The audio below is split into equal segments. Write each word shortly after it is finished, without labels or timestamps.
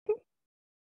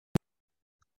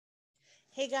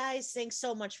Hey guys, thanks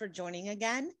so much for joining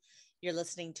again. You're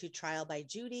listening to Trial by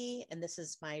Judy, and this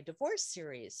is my divorce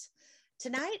series.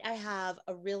 Tonight, I have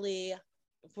a really,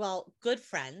 good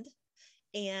friend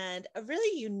and a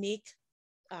really unique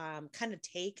kind of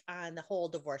take on the whole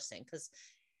divorce thing. Because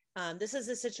this is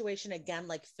a situation, again,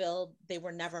 like Phil, they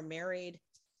were never married,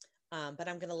 but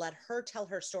I'm going to let her tell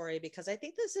her story because I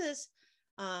think this is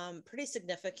pretty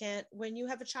significant when you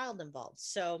have a child involved.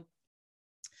 So,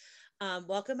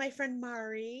 welcome, my friend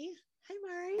Mari. Hi,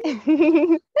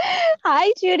 Mari.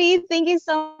 Hi, Judy. Thank you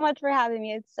so much for having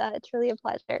me. It's really a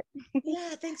pleasure.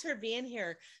 Yeah, thanks for being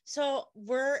here. So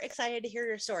we're excited to hear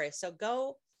your story. So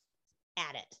go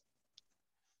at it.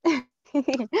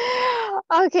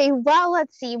 Okay, well,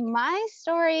 let's see. My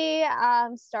story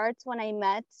starts when I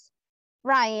met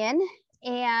Ryan,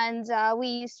 and we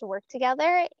used to work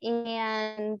together.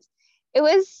 And it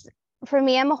was, for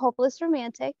me, I'm a hopeless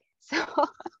romantic. So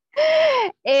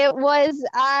it was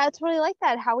totally like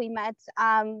that, how we met.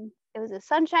 It was a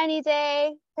sunshiny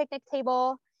day, picnic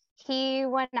table. He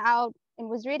went out and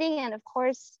was reading, and of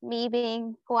course, me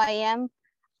being who I am,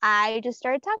 I just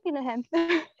started talking to him.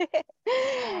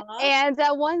 Aw. And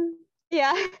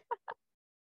yeah.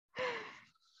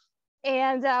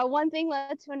 And one thing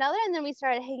led to another, and then we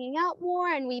started hanging out more,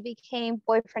 and we became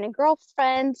boyfriend and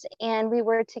girlfriend, and we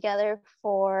were together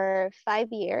for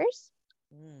 5 years.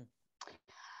 Mm.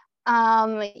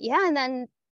 Yeah, and then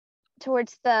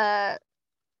towards the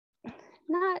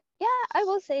not yeah, I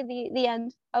will say the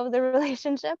end of the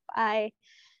relationship, I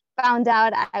found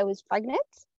out I was pregnant.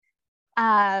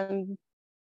 Um,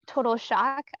 Total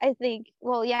shock. I think.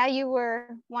 Well, yeah, you were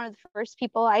one of the first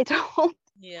people I told.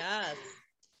 Yes.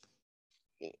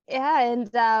 Yeah, and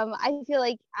I feel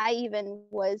like I even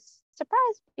was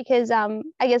surprised because I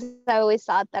guess I always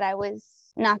thought that I was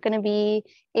not going to be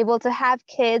able to have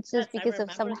kids Yes, just I because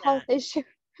of some remember health that. issue.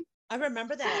 I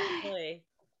remember that actually.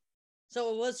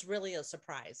 So it was really a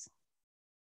surprise.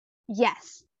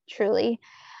 Yes, truly.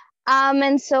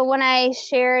 And so when I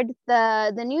shared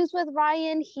the news with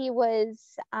Ryan, he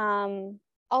was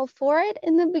all for it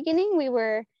in the beginning. We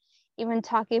were even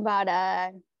talking about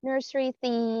a nursery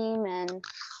theme and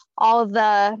all of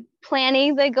the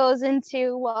planning that goes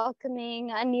into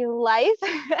welcoming a new life.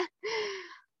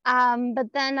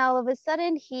 But then all of a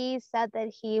sudden, he said that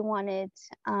he wanted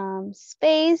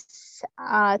space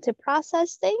to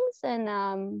process things.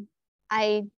 And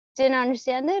I didn't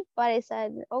understand it, but I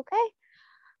said, okay.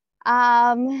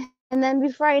 And then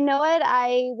before I know it,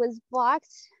 I was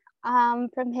blocked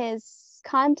from his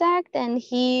contact, and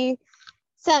he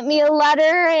sent me a letter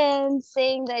and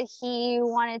saying that he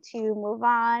wanted to move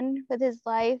on with his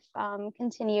life,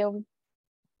 continue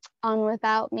on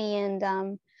without me. And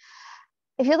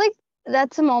I feel like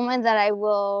that's a moment that I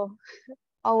will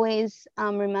always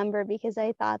remember because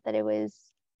I felt that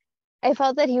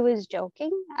he was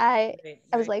joking. Right,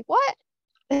 I was right, like, what?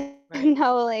 right.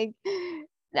 No, like,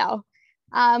 no.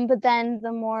 But then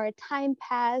the more time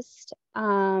passed,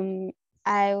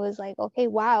 I was like, okay,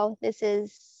 wow,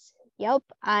 yep,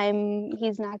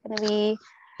 he's not going to be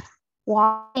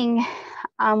walking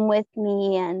with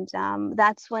me. And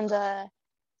that's when the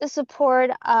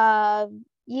support of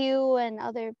you and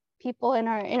other people in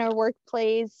our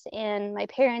workplace and my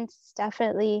parents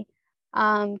definitely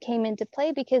came into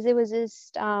play because it was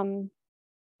just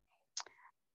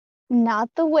not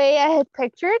the way I had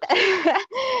pictured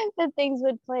that things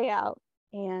would play out.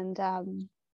 And a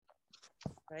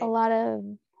Right. lot of,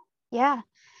 yeah.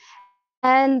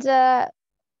 And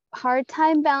hard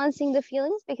time balancing the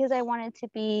feelings because I wanted to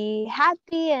be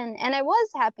happy, and I was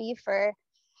happy for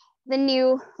the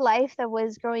new life that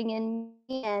was growing in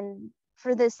me and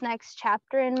for this next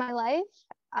chapter in my life.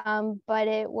 But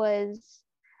it was,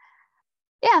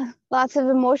 yeah, lots of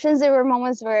emotions. There were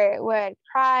moments where I'd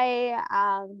cry,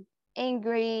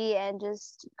 angry, and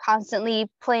just constantly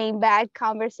playing back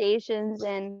conversations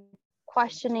and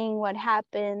questioning what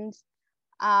happened,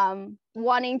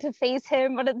 wanting to face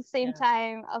him, but at the same Yes.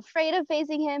 time afraid of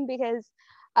facing him because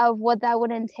of what that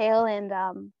would entail. And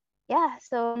yeah,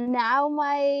 so now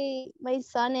my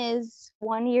son is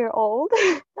 1 year old.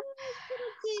 Little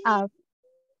Jamie. um,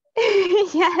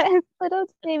 yes, little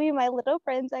baby, my little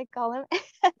prince, I call him.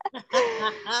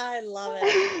 I love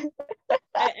it.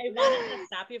 I wanted to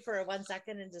stop you for 1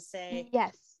 second and just say,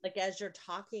 Yes. like, as you're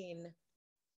talking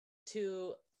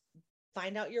to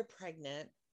find out you're pregnant,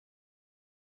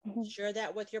 Mhm. share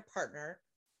that with your partner,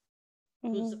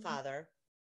 who's the Mhm. father,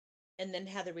 and then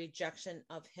have the rejection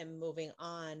of him moving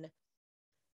on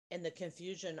and the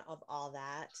confusion of all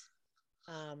that.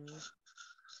 Um,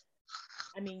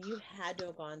 I mean, you had to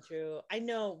have gone through. I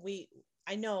know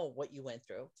what you went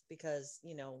through because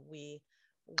we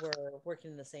were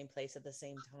working in the same place at the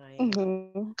same time.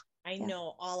 Mm-hmm. I Yeah.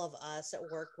 know all of us at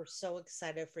work were so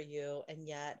excited for you, and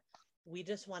yet we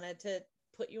just wanted to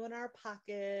put you in our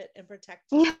pocket and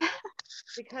protect you Yeah.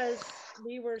 because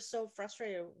we were so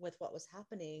frustrated with what was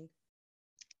happening.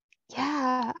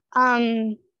 Yeah.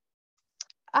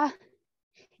 Uh,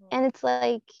 and it's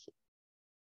like,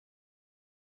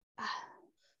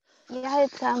 yeah,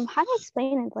 it's how to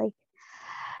explain it? Like,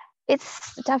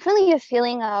 it's definitely a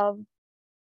feeling of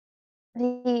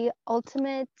the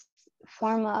ultimate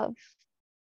form of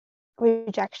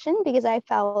rejection, because I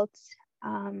felt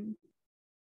um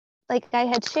like I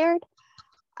had shared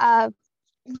uh,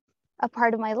 a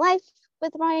part of my life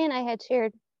with Ryan. I had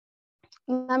shared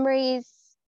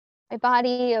memories, my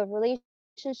body, a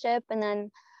relationship, and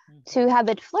then to Mhm. have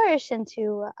it flourish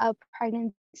into a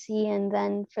pregnancy, and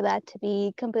then for that to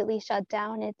be completely shut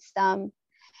down,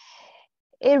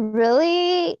 it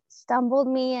really stumbled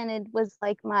me, and it was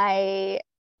like my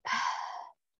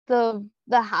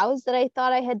the house that I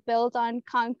thought I had built on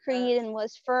concrete Yes. and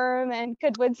was firm and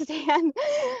could withstand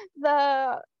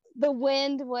the the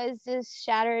wind was just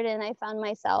shattered, and I found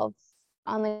myself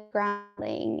on the ground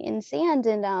laying in sand,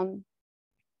 and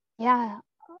yeah,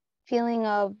 feeling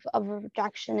of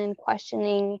rejection and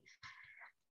questioning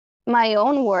my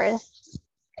own worth.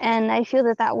 And I feel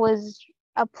that that was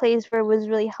a place where it was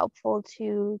really helpful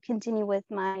to continue with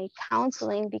my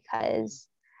counseling, because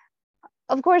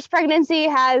of course pregnancy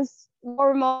has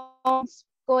hormones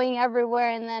going everywhere,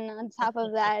 and then on top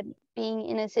of that, being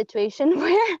in a situation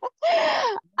where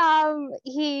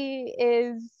he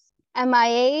is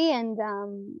MIA, and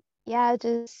yeah,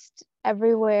 just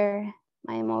everywhere,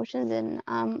 my emotions.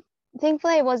 And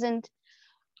thankfully I wasn't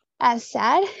as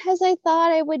sad as I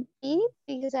thought I would be,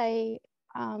 because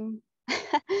um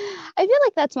I feel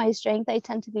like that's my strength. I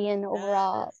tend to be an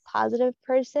overall Yes. positive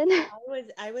person.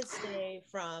 I would say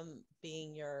from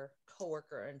being your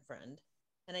coworker and friend,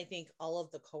 and I think all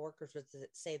of the coworkers would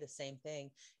say the same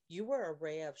thing. You were a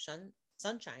ray of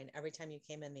sunshine every time you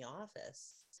came in the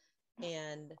office,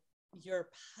 and your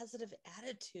positive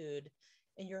attitude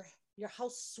and your how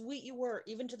sweet you were,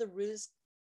 even to the rudest,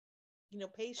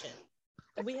 patient.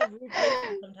 And we have rude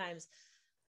patients sometimes.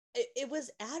 It was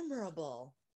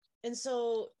admirable. And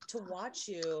so to watch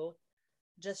you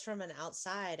just from an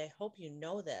outside, I hope you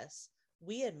know this.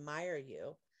 We admire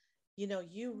you.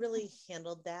 You really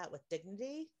handled that with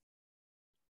dignity.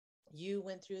 You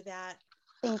went through that.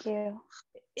 Thank you.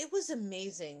 It was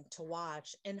amazing to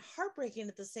watch and heartbreaking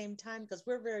at the same time because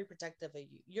we're very protective of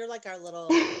you. You're like our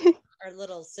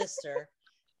little sister,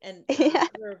 and Yeah.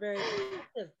 we're very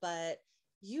protective. But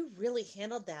you really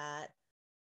handled that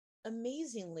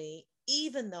amazingly,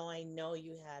 even though I know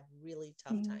you had really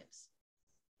tough Mhm. times.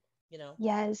 You know.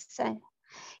 Yes.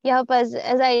 Yep. As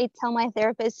I tell my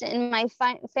therapist, in my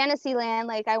fantasy land,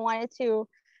 like I wanted to.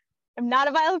 I'm not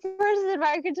a violent person, but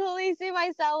I could totally see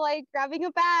myself like grabbing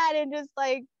a bat and just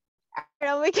like, I don't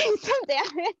know, making some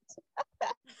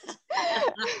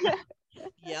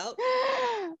Yep.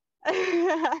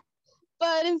 damage.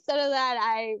 But instead of that,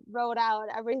 I wrote out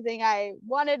everything I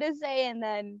wanted to say and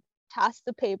then tossed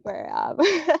the paper.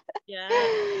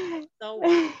 Yes. So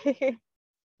wise.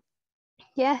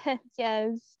 Yes,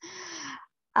 yes.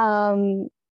 Um,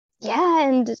 yeah,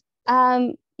 and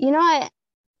I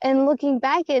and looking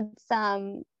back, it's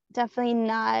definitely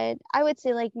not. I would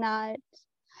say like not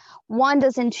one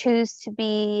doesn't choose to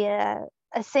be a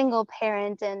single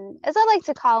parent, and as I like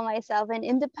to call myself, an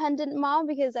independent mom,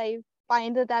 because I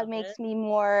find that that Love it. makes me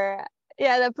more,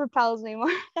 yeah, that propels me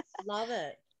more Love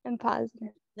it. and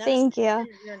positive. That's Thank you.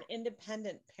 you're an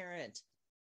independent parent.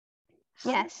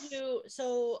 How did Yes. you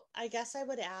so I guess I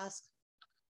would ask,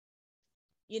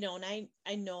 and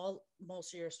I know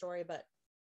most of your story, but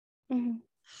Mhm.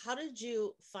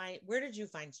 where did you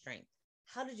find strength?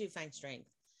 How did you find strength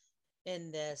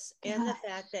in this and the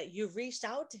fact that you reached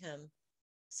out to him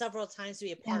several times to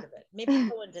be a Yeah. part of it? Maybe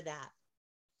go into that.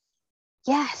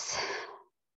 Yes.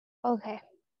 Okay.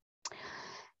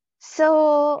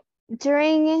 So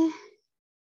during,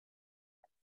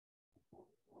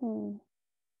 hmm,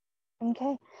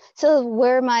 okay. So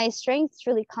where my strength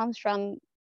really comes from,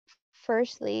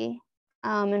 firstly,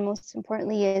 and most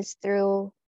importantly, is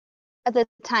through, at the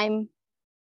time,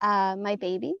 my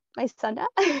baby, my son.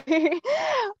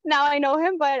 Now I know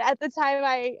him, but at the time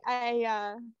I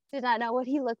did not know what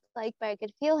he looked like, but I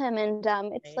could feel him, and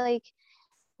it's Right? like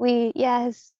we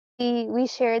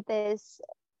shared this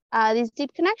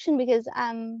deep connection, because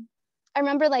I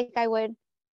remember I would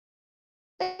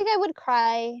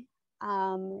cry,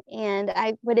 and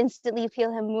I would instantly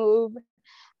feel him move,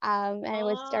 and I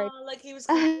would start. Oh, like he was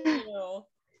cleaning you.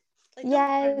 Like,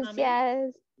 don't cry, Yes, mommy.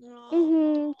 yes. Oh,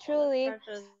 that's Truly.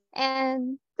 precious.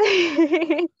 And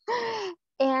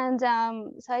and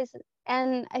so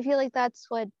and I feel like that's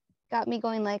what got me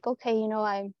going, like, okay,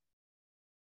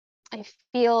 I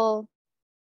feel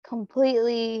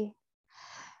completely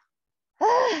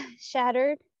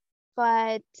shattered,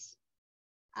 but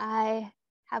I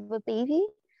have a baby,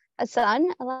 a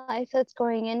son, a life that's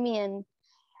growing in me, and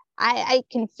I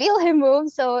can feel him move.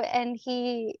 So, and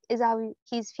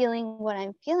he's feeling what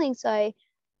I'm feeling. So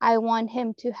I want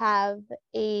him to have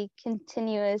a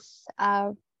continuous,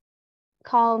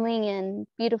 calming and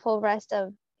beautiful rest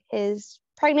of his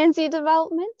pregnancy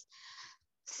development.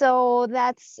 So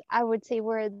that's, I would say,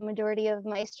 where the majority of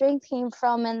my strength came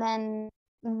from. And then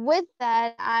with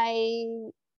that, I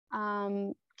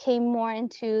came more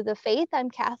into the faith. I'm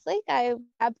Catholic. I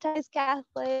baptized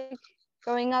Catholic,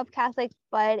 growing up Catholic,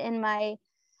 but I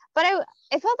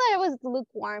felt that I was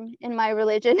lukewarm in my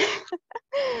religion.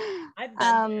 I've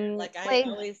been there. Like, I Like,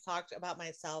 always talked about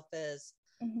myself as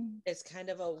mhm, it's kind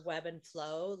of a web and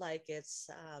flow. Like, it's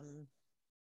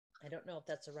I don't know if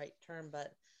that's the right term,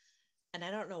 but and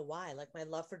I don't know why. Like, my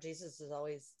love for Jesus is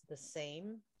always the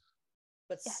same,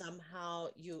 but yes, somehow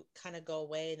you kind of go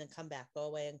away and then come back, go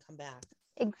away and come back.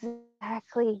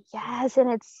 exactly. Yeah. Yes.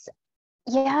 And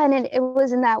and it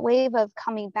was in that wave of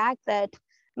coming back that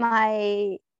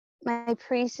my my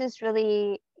priest is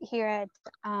really here at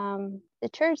the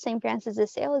church, St. Francis de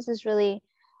Sales, is really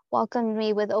welcomed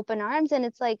me with open arms. And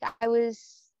it's like I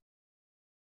was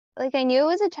like, I knew I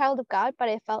was a child of God, but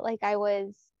I felt like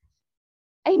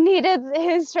I needed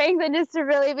his strength and just to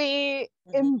really be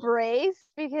Hmm. embraced,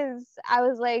 because I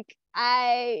was like,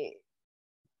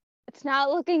 it's not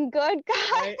looking good, God,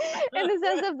 Right. in the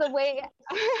sense of the way,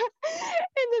 in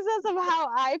the sense of how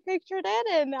I pictured it.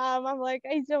 And I'm like,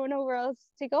 I don't know where else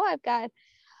to go. I've got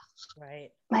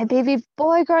Right. my baby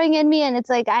boy growing in me, and it's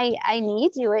like, I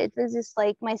need you. It was just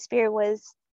like my spirit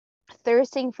was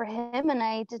thirsting for him, and I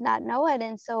did not know it. And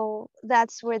so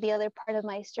that's where the other part of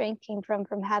my strength came from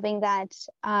having that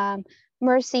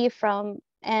mercy from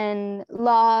and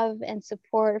love and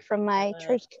support from my Yeah.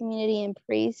 church community and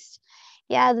priests.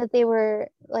 Yeah, that they were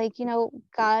like,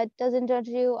 God doesn't judge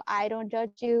you, I don't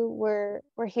judge you, we're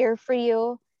here for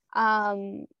you.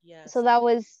 um so Yes. that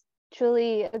was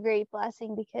truly a great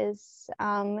blessing, because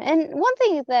and one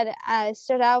thing that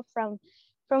stood out from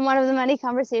one of the many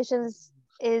conversations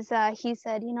is, he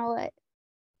said, what,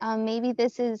 maybe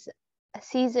this is a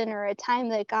season or a time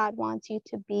that God wants you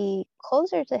to be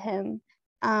closer to him,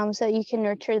 so you can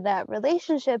nurture that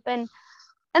relationship. And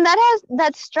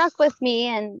that struck with me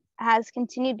and has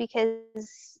continued,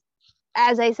 because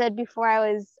as I said before,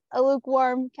 I was a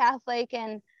lukewarm Catholic,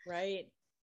 and Right.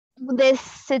 this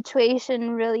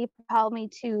situation really propelled me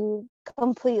to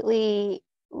completely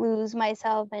lose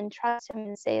myself and trust him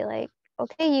and say, like,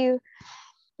 okay,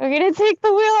 we're gonna take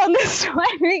the wheel on this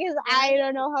one, because I Right.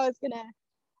 don't know how it's gonna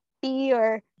be,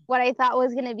 or what I thought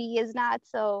was gonna be is not.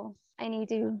 So I need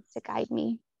to guide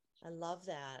me. I love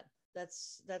that.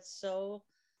 That's that's so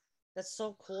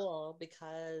cool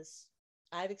because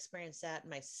I've experienced that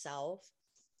myself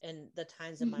in the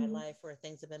times in my Mm-hmm. life where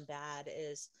things have been bad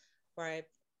is where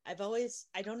I've always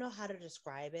I don't know how to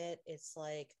describe it. It's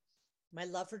like my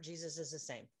love for Jesus is the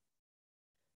same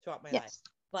throughout my life. Yes.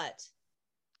 But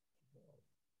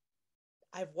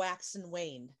I've waxed and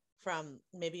waned from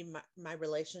maybe my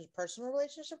personal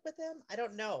relationship with him. I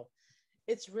don't know.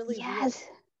 It's really weird. Yes.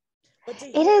 But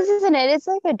to It hear is, isn't it? It's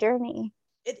like a journey.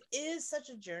 it is such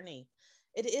a journey.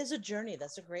 It is a journey.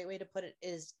 That's a great way to put it. It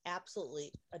is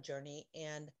absolutely a journey.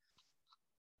 And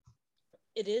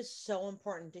it is so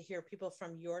important to hear people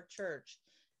from your church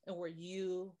and where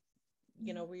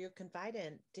where you're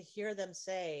confident to hear them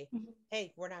say, Mhm.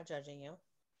 hey, we're not judging you.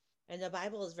 And the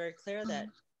Bible is very clear that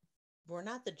we're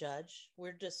not the judge.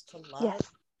 We're just to love,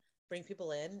 Yes. bring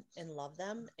people in and love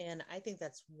them. And I think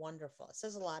that's wonderful. It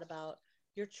says a lot about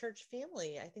your church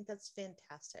family. I think that's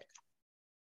fantastic.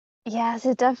 Yes,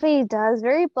 it definitely does.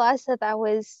 Very blessed that that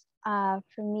was, for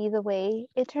me, the way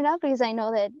it turned out, because I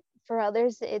know that for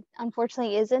others it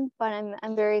unfortunately isn't. But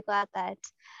I'm very glad that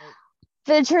Right.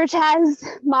 the church has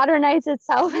modernized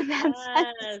itself in that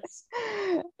Yes. sense.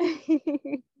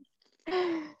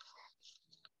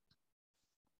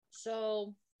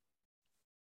 So,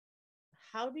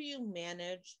 how do you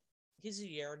manage? He's a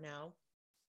year now.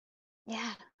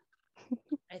 Yeah.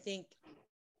 I think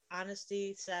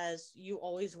honesty says you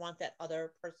always want that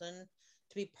other person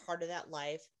to be part of that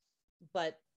life,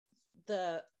 but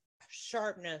the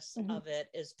sharpness Mhm. of it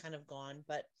is kind of gone.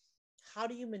 But how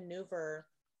do you maneuver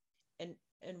and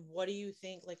what do you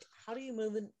think? Like, how do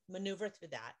you maneuver through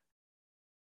that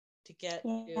to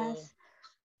get to, Yes.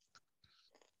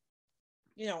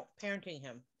 parenting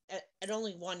him at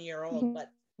only 1 year old,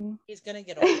 but Mhm. he's going to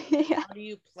get older. Yeah. How do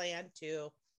you plan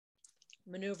to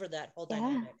maneuver that whole Yeah.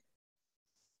 dynamic?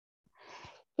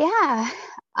 Yeah.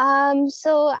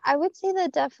 So I would say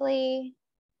that definitely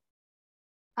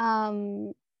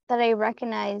um that I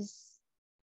recognize.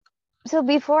 So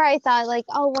before I thought like,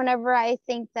 oh, whenever I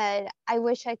think that I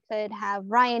wish I could have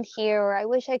Ryan here, or I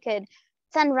wish I could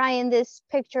send Ryan this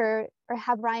picture or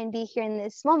have Ryan be here in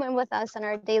this moment with us on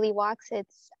our daily walks,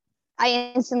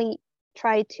 I instantly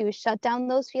try to shut down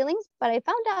those feelings. But I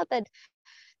found out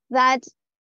that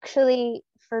actually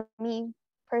for me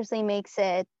personally makes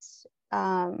it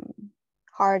um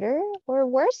harder or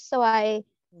worse. So I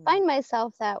Mm, find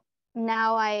myself that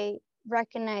now I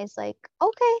recognize like,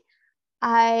 okay,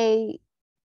 I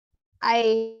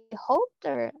hoped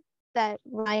or that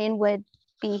Ryan would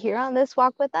be here on this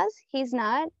walk with us. He's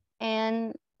not,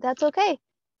 and that's okay.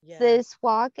 yeah. This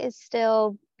walk is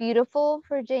still beautiful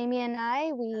for Jamie and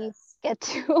I. We Yes. get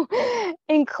to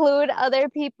include other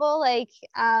people like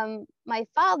my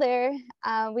father.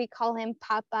 We call him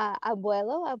Papa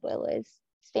Abuelo. Abuelo is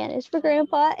Spanish for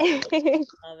grandpa.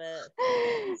 Love it.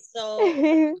 He's so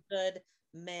such a good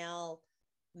male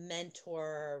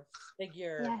mentor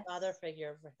figure, Yes. father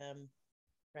figure for him,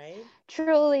 right?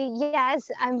 Truly, yes.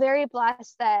 I'm very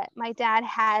blessed that my dad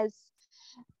has.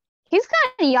 He's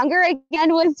kind of younger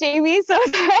again with Jamie, so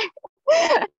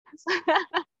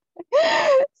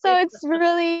so it's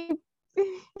really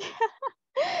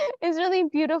it's really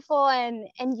beautiful and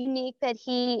unique that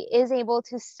he is able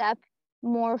to step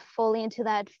more fully into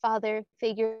that father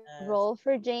figure Yes. role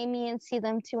for Jamie and see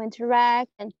them to interact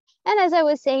and as I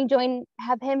was saying,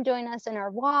 have him join us in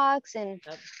our walks and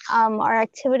Yep. our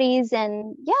activities.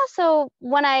 And yeah, so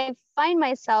when I find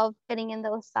myself getting in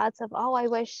those thoughts of, oh, I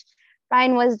wish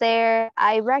Ryan was there,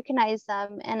 I recognize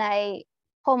them and I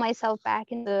pull myself back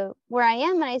into where I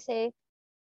am and I say,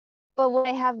 but what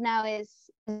I have now is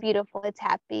beautiful. It's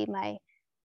happy. My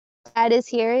dad is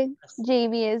here. Yes.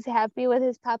 Jamie is happy with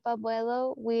his Papa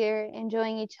Abuelo. We're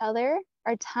enjoying each other,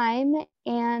 our time,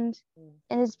 Mm.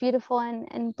 and it's beautiful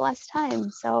and blessed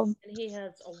time. So And he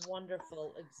has a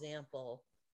wonderful example,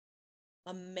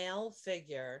 a male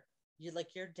figure, you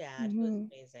like your dad, who is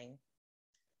mhm. amazing.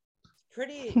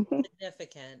 Pretty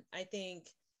significant. I think,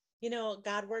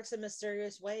 God works in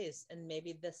mysterious ways, and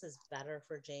maybe this is better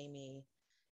for Jamie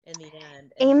in the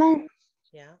end. And Amen.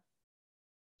 yeah.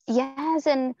 Yes,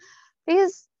 and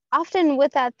because often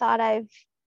with that thought,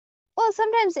 well,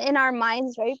 sometimes in our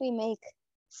minds, right, we make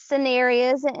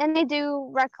scenarios, and I do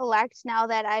recollect now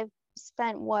that I've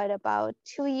spent about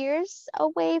 2 years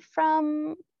away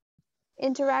from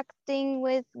interacting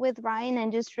with Ryan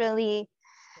and just really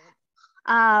Yep.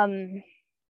 um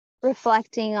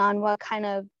reflecting on what kind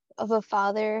of a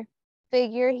father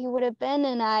figure he would have been,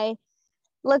 and I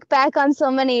look back on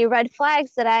so many red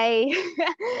flags that I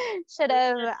should Which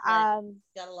have red flag?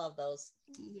 Gotta love those.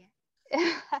 yeah.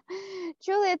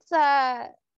 Truly, it's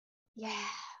yeah.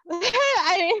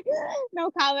 I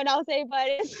no comment I'll say, but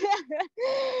it's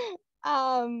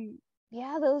um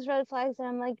yeah, those red flags and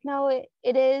I'm like, no,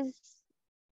 it is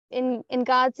in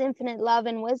God's infinite love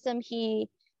and wisdom, he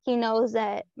knows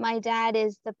that my dad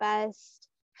is the best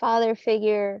father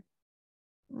figure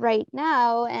right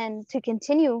now and to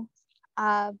continue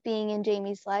being in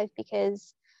Jamie's life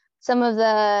because some of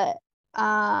the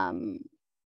um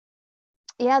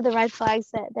the red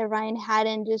flags that Ryan had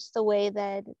and just the way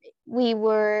that we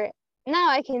were now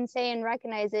I can say and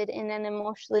recognize it in an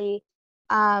emotionally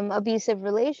abusive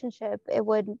relationship, it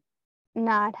would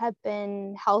not have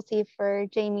been healthy for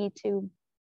Jamie to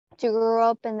grow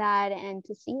up in that and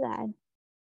to see that.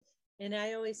 And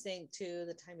I always think too,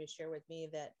 the time you share with me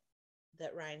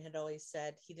that Ryan had always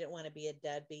said he didn't want to be a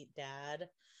deadbeat dad.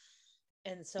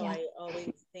 And so Yeah. I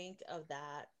always think of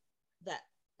that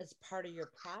as part of your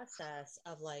process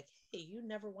of like, hey, you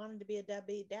never wanted to be a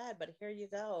deadbeat dad, but here you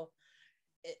go.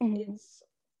 Mhm. It's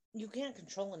you can't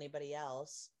control anybody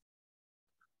else,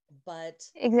 but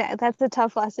Exactly. That's a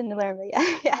tough lesson to learn. But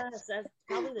yeah. yes, Yes. that's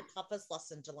probably the toughest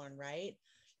lesson to learn, right?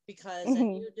 Because then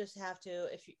Mhm. you just have to,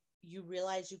 if you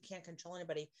realize you can't control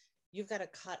anybody, you've got to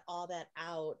cut all that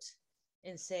out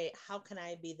and say, how can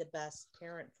I be the best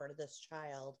parent for this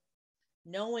child,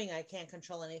 knowing I can't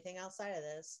control anything outside of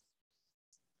this?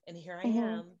 And here I Mhm.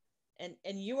 am.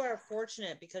 And you are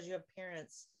fortunate because you have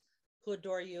parents who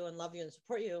adore you and love you and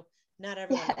support you. Not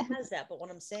everyone Yes. has that, but what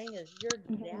I'm saying is your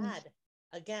Mhm. dad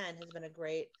again has been a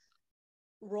great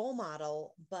role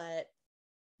model, but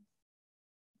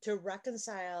to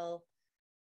reconcile,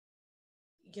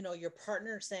 your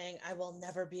partner saying, I will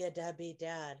never be a deadbeat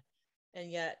dad.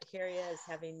 And yet here he is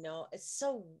having no, it's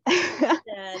so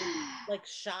instant, like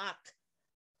shock.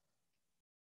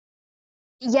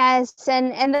 Yes,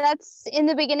 and that's in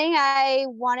the beginning I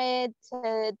wanted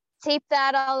to tape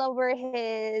that all over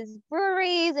his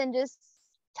breweries and just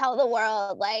tell the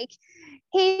world like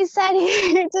he said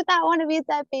he did not want to be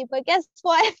Zeppy, but guess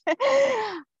what?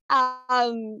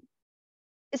 um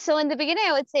so in the beginning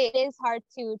I would say it is hard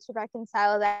to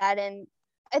reconcile that, and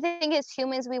I think as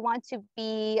humans we want to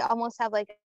be almost have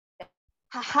like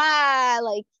haha,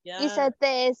 like you Yeah. said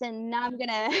this and now I'm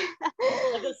gonna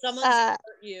Like if someone's uh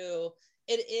hurt you,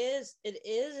 it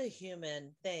is a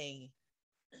human thing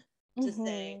to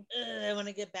say, mhm. I want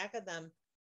to get back at them,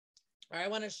 or I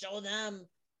want to show them.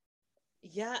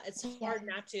 Yeah, it's Yeah. hard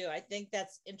not to. I think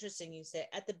that's interesting. You say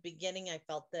at the beginning, I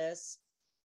felt this.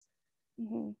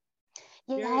 Mhm.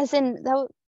 Very Yes, and that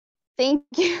thank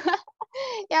you.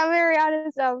 Yeah, I'm very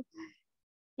honest.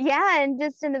 Yeah, and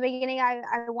just in the beginning, I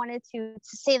wanted to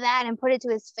say that and put it to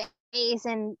his face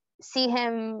and see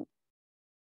him,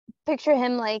 picture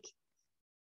him like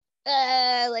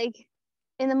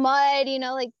in the mud,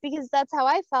 like because that's how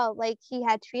I felt like he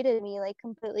had treated me, like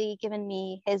completely given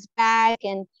me his back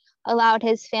and allowed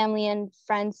his family and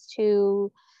friends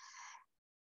to,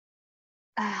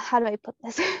 how do I put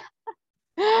this?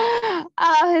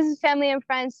 His family and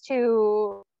friends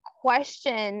to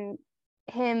question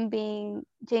him being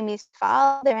Jamie's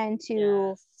father and to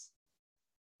yes.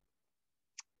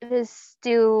 just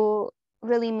do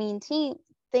really mean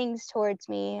things towards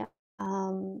me.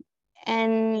 Um,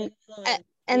 The and influence,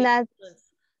 and that's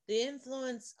the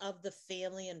influence of the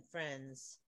family and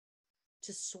friends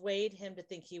to sway him to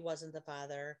think he wasn't the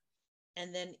father,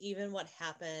 and then even what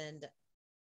happened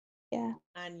yeah.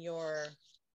 on your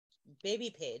baby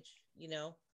page.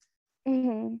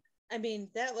 Mm-hmm. I mean,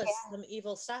 that was Yeah. some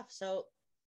evil stuff. So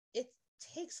it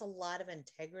takes a lot of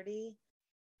integrity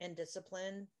and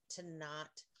discipline to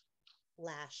not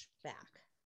lash back.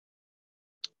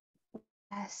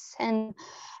 Yes, and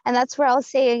that's where I'll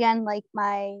say again, like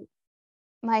my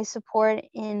support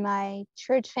in my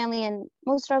church family and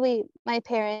most probably my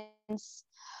parents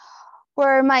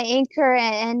were my anchor,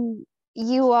 and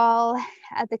you all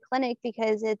at the clinic,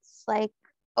 because it's like,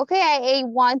 okay, I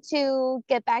want to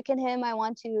get back at him. I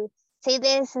want to say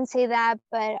this and say that,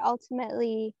 but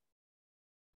ultimately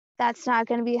that's not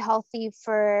going to be healthy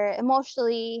for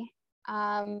emotionally,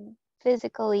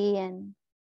 physically, and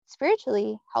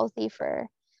spiritually healthy for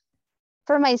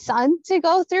my son to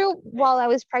go through Right. while I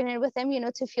was pregnant with him,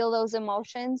 to feel those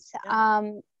emotions. Yeah.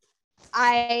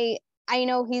 I I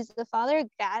know he's the father.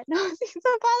 God knows he's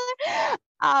the father.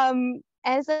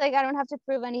 And it's like I don't have to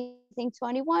prove anything to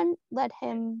anyone. Let Right.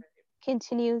 him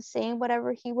continue saying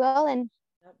whatever he will,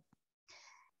 Yep.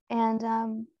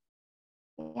 and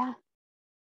yeah,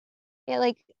 yeah.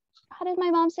 Like, how did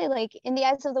my mom say? Like, in the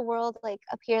eyes of the world, like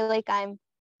up here, like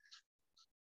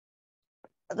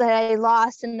that I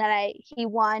lost and that he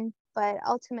won, but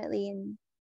ultimately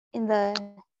in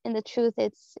the truth,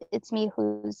 it's me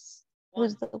who's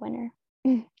One. the winner.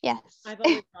 Yes. I've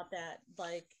always thought that.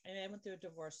 Like, I mean, I went through a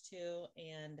divorce too,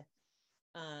 and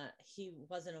he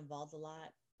wasn't involved a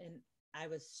lot. And I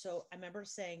remember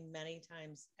saying many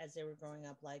times as they were growing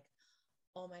up, like,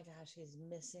 oh my gosh, he's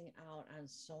missing out on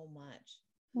so much,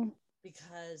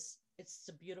 because it's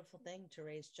a beautiful thing to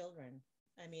raise children.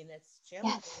 I mean, it's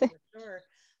challenging Yes. for sure,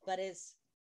 but it's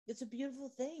a beautiful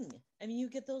thing. I mean, you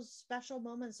get those special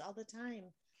moments all the time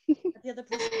that the other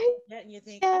person doesn't get, and you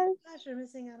think, oh Yes. my gosh, I'm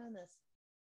missing out on this.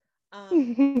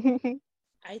 Um, Mhm.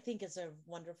 I think it's a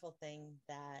wonderful thing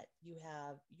that you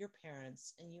have your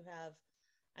parents and you have,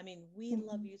 I mean, we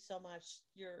love you so much,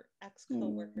 your ex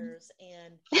Mhm. coworkers,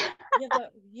 and you have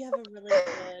a really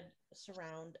good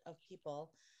surround of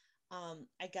people.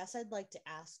 I guess I'd like to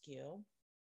ask you,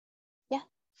 Yeah.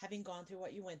 having gone through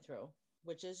what you went through,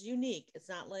 which is unique. It's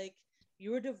not like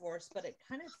you were divorced, but it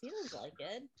kind of feels like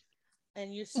it,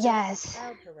 and you still have a Yes.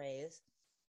 child to raise.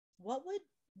 What would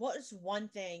what is one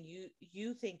thing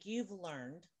you think you've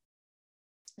learned?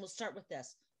 We'll start with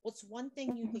this. What's one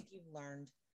thing you Mhm. think you've learned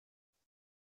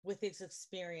with this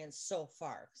experience so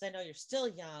far? Because I know you're still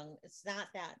young. It's not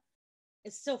that,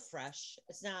 it's still fresh.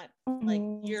 It's not like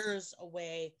Mhm. years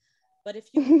away. But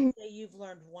if you could say you've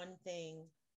learned one thing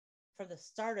from the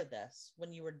start of this,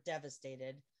 when you were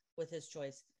devastated with his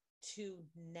choice, to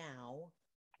now,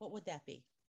 what would that be?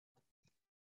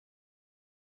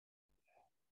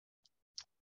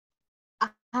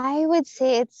 I would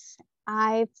say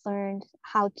I've learned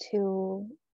how to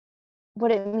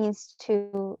what it means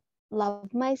to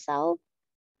love myself,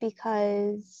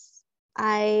 because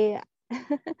I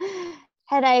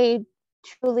had I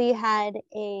truly had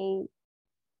a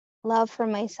love for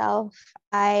myself,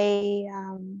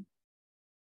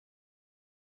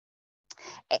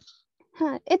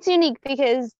 it's unique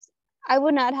because I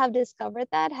would not have discovered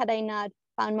that had I not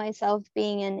found myself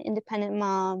being an independent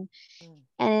mom. Mm.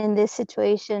 And in this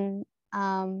situation,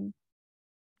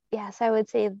 yes, I would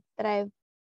say that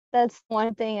that's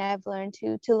one thing I've learned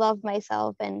to love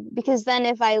myself. And because then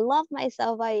if I love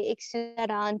myself, I exude that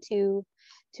on to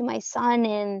my son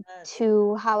and Yes.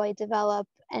 to how I develop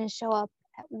and show up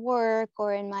at work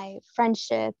or in my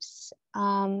friendships,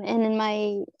 and in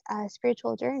my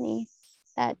spiritual journey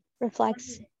that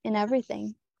reflects in Yeah,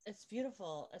 everything. it's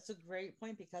beautiful. It's a great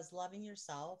point because loving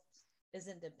yourself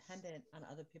isn't dependent on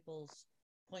other people's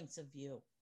points of view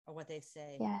or what they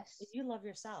say. If Yes. you love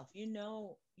yourself, you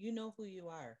know who you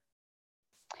are.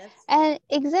 That's And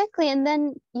exactly. And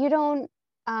then you don't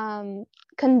um,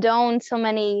 condone so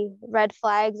many red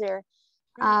flags or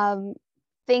right. um,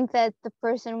 think that the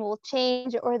person will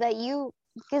change, or that you,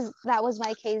 because that was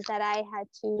my case, that I had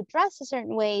to dress a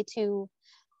certain way to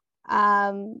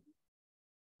um,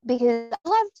 because I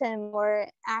loved him, or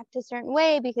act a certain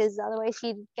way because otherwise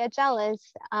he'd get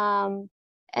jealous.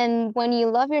 And when you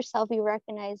love yourself, you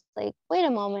recognize, like, wait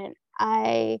a moment,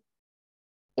 I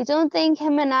don't think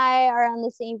him and I are on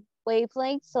the same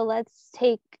wavelength, so let's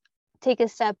take a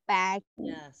step back, and,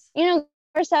 Yes.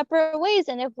 our separate ways.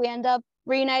 And if we end up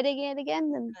reuniting it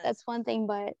again, then Yes. that's one thing.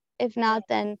 But if Yeah. not,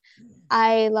 then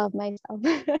I love myself.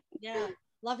 Yeah.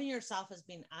 Loving yourself is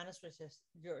being honest with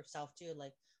yourself too.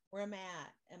 Like, where am I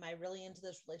at? Am I really into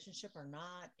this relationship or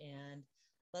not? And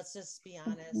let's just be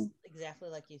honest, Mhm. exactly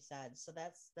like you said. So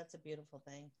that's a beautiful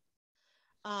thing.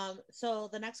 So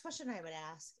the next question I would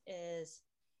ask is,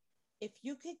 if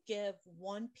you could give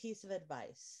one piece of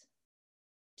advice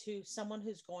to someone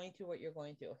who's going through what you're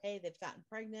going through, hey, they've gotten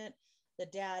pregnant, the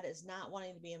dad is not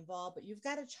wanting to be involved, but you've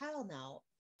got a child now,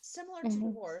 similar to Mhm.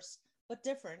 divorce, but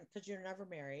different because you're never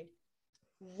married.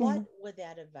 What Mhm. would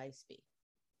that advice be?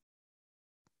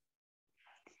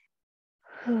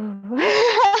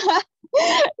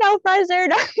 No pressure.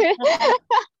 No.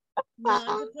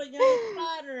 Not to put you on the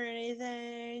spot or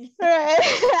anything. Right.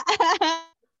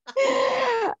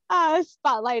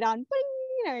 Spotlight on.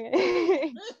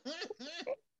 Bing,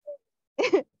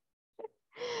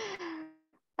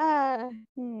 uh,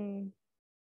 hmm.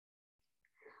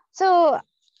 So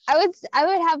I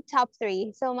would have top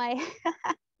three. So my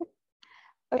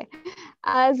okay.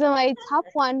 So my top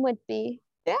one would be,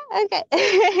 yeah, okay.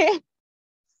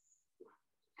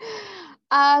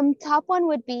 Top one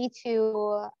would be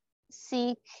to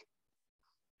seek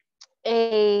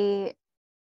a,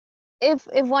 if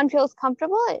one feels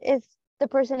comfortable, if the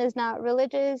person is not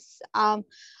religious, I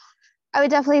would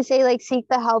definitely say, like, seek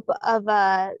the help of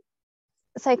a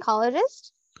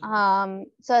psychologist, Mhm.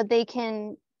 so they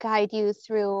can guide you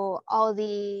through all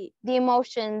the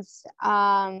emotions,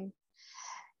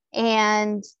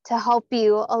 and to help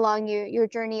you along your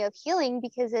journey of healing,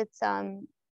 because it's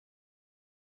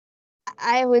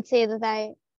I would say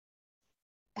that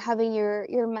having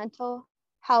your mental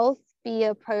health be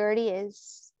a priority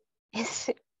is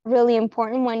really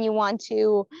important when you want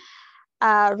to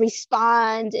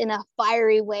respond in a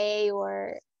fiery way,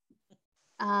 or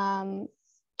um,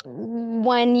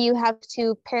 when you have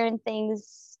to parent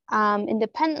things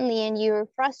independently and you're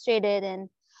frustrated and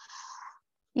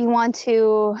you want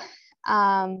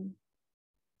um,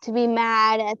 to be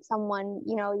mad at someone.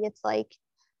 It's like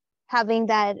having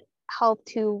that help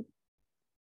to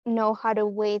know how to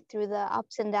wade through the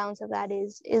ups and downs of that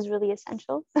is really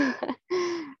essential.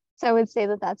 So I would say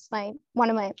that that's my one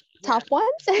of my Yeah, top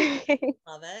ones.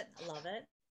 love it. Love it.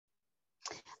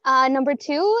 Number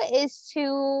two is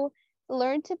to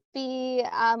learn to be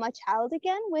a child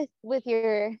again with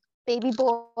your baby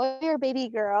boy or baby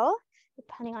girl,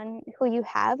 depending on who you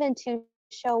have, and to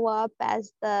show up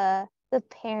as the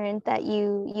parent that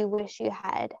you wish you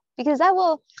had, because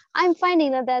I'm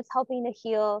finding that that's helping to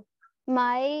heal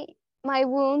my my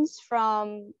wounds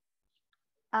from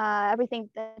everything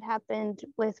that happened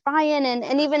with Ryan,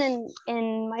 and even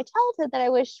in my childhood, that I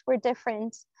wish were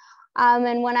different.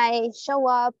 And when I show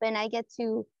up and I get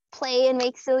to play and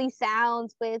make silly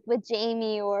sounds with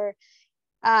Jamie, or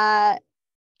uh,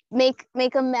 make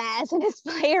a mess in his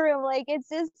playroom, like, it's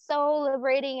just so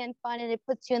liberating and fun, and it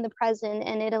puts you in the present,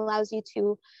 and it allows you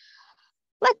to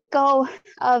let go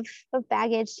of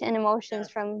baggage and Yeah. emotions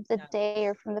from the Yeah. day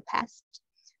or from the past.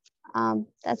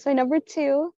 That's my number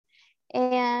two.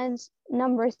 And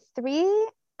number three,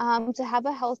 to have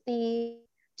a healthy,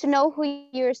 to know who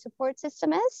your support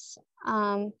system is.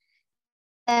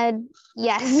 And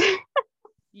yes,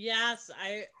 Yes,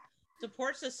 I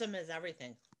support system is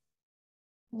everything.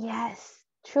 yes.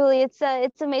 truly, it's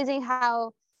amazing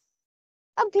how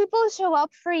people show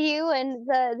up for you, and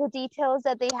the details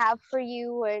that they have for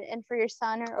you, and for your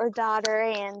son or daughter,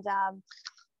 and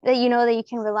that you know that you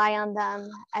can rely on them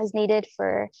as needed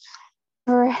for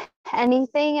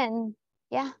anything. And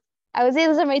yeah, I would say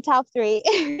those are my top three.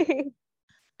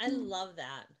 I love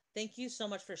that. Thank you so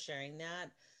much for sharing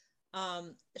that.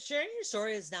 Sharing your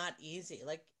story is not easy.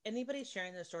 Like anybody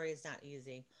sharing their story is not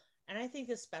easy. And I think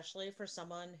especially for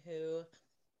someone who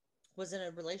was in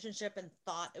a relationship and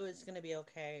thought it was going to be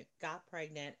okay, got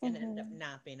pregnant and ended up Hmm.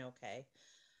 not being okay.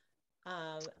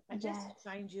 I just Yes.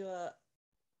 find you a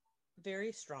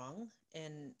very strong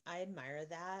and I admire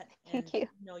that. And Thank you.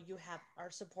 you have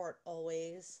our support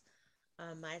always,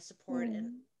 my support, and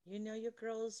Mm. your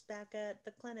girls back at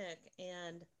the clinic.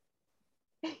 And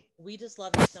we just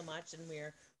love you so much, and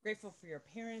we're grateful for your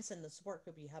parents and the support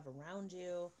group you have around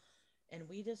you. And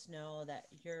we just know that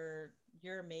you're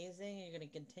amazing. You're going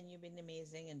to continue being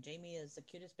amazing. And Jamie is the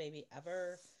cutest baby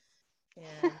ever.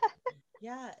 And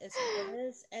yeah, as hard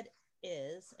as it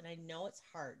is, and I know it's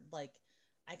hard. Like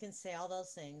I can say all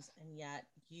those things, and yet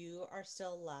you are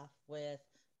still left with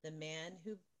the man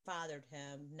who fathered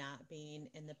him not being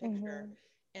in the picture. Hmm.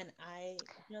 And I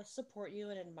support you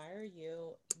and admire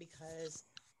you because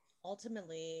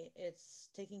ultimately it's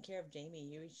taking care of Jamie.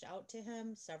 You reached out to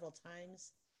him several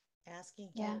times asking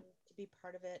him Yeah, to be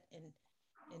part of it,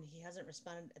 and he hasn't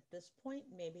responded at this point.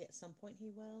 Maybe at some point he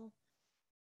will.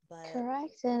 But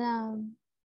correct. And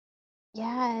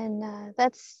yeah, and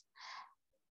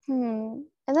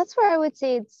and that's where I would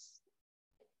say it's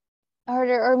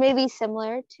harder, or maybe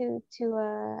similar to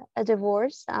a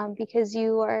divorce, because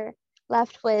you are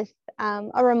left with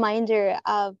a reminder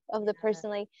of the yeah. person.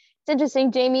 Like, it's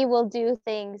interesting, Jamie will do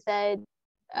things that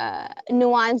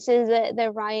nuances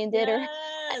that Ryan did, or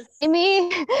Yes.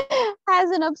 Amy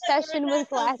has an Like, where did obsession that with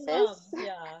come from? glasses.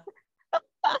 Yeah.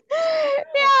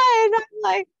 True. Yeah, and I'm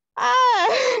like,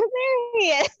 there he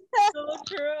is. So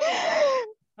true.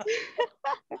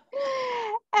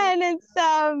 And it's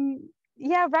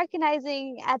yeah,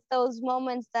 recognizing at those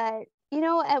moments that,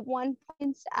 at one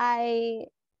point I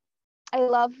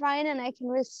love Ryan, and I can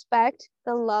respect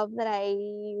the love that I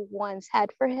once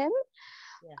had for him.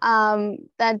 Yeah.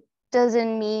 That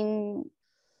doesn't mean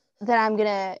that I'm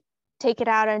gonna take it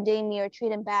out on Jamie or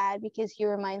treat him bad because he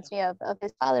reminds me of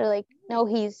his father. Like, no, Right.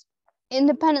 he's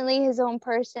independently his own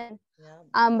person. Yeah.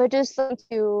 But just like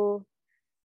to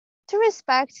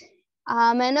respect.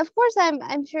 And of course,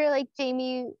 I'm sure, like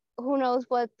Jamie, who knows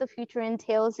what the future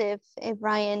entails if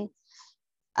Ryan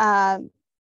uh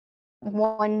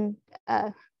one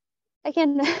I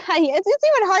can it's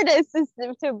even hard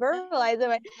to I verbalize it,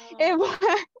 but know.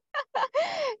 if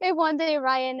if one day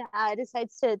Ryan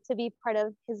decides to be part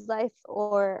of his life,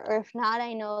 or if not,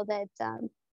 I know that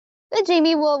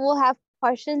Jamie will have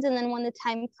questions, and then when the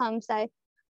time comes,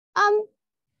 um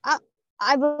I,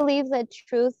 I believe that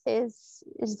truth is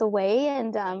the way,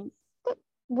 and Yeah.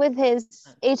 with his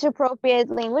age appropriate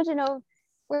language,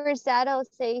 where his dad, I'll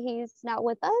say he's not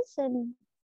with us, and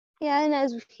yeah, and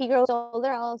as he grows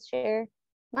older, I'll share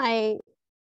my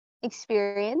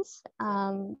experience,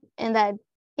 Yeah. and that,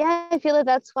 yeah, I feel that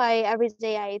that's why every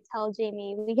day I tell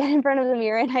Jamie, we get in front of the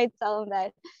mirror, and I tell him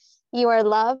that you are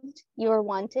loved, you are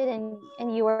wanted,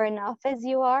 and you are enough as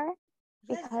you are, That's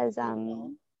because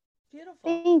beautiful.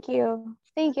 Beautiful.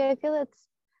 thank you. I feel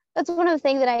that's one of the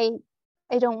things that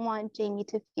I don't want Jamie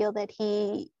to feel, that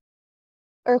he,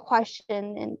 or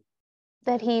question, and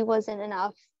that he wasn't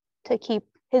enough to keep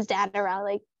his dad around.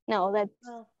 Like, no, that's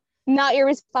Well, not your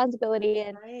responsibility,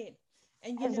 and right.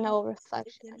 And has no it's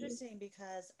reflection on you. interesting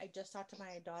because I just talked to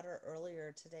my daughter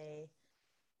earlier today,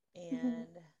 Mm-hmm.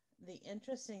 and the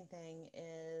interesting thing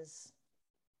is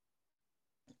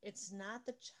it's not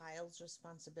the child's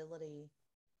responsibility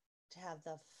to have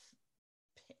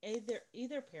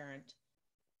either parent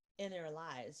in their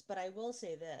lives. But I will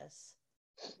say this: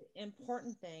 the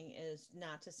important thing is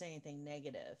not to say anything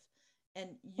negative.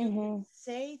 And you can Mm-hmm.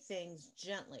 say things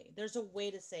gently. There's a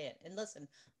way to say it. And listen,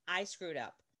 I screwed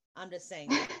up. I'm just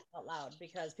saying that out loud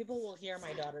because people will hear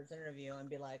my daughter's interview and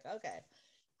be like, okay,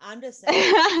 I'm just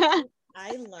saying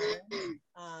I learned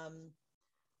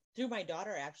through my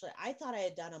daughter, actually. I thought I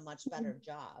had done a much better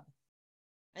job.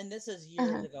 And this is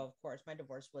years Uh-huh. ago, of course. My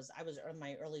divorce was, I was in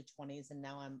my early 20s, and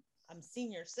now I'm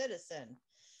senior citizen.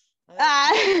 I'm gonna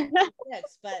turn Ah.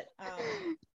 56, but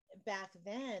back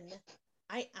then,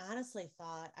 I honestly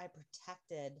thought I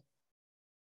protected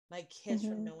my kids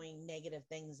from Mm-hmm. knowing negative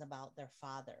things about their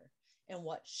father. And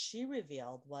what she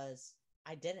revealed was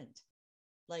I didn't.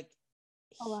 Like,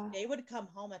 Oh, wow. they would come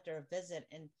home after a visit,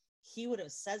 and he would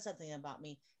have said something about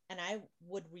me, and I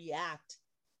would react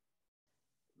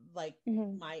like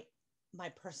Mhm. my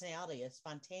personality is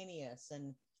spontaneous,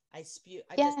 and I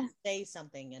just Yeah. say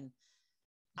something, and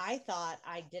I thought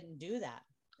I didn't do that.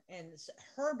 And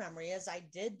her memory is I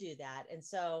did do that. And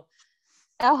so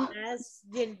Oh. as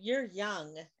you're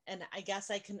young, and I guess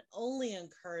I can only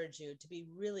encourage you to be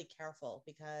really careful,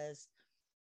 because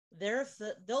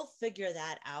they'll figure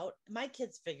that out. My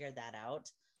kids figured that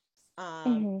out.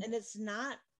 Mhm. And it's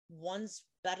not one's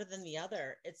better than the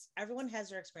other. It's everyone has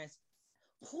their experience.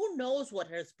 Who knows what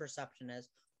his perception is?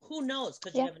 Who knows?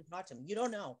 Because you Yeah. haven't talked to him. You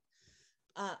don't know.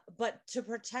 But to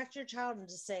protect your child and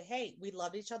to say, hey, we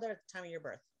loved each other at the time of your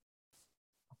birth.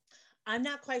 I'm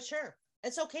not quite sure.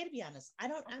 It's okay to be honest. I'm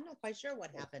not quite sure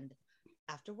what happened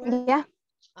afterwards. Yeah.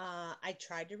 I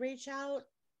tried to reach out.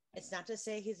 It's not to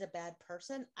say he's a bad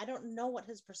person. I don't know what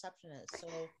his perception is.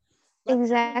 So let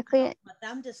them reach out, Exactly. let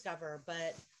them discover.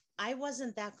 But I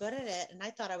wasn't that good at it, and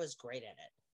I thought I was great at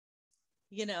it,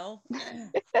 you know?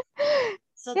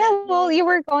 So that Yeah, well, you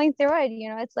were going through it,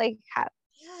 it's like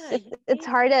yeah, it's you it's need.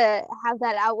 hard to have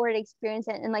that outward experience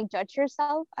and like judge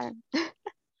yourself.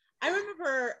 I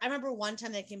remember one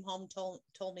time they came home,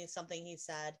 told me something he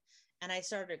said, and I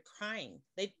started crying.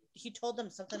 He told them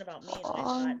something about me, and I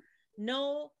thought, Oh.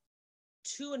 no,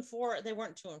 2 and 4. They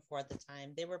weren't 2 and 4 at the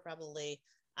time. They were probably,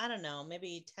 I don't know,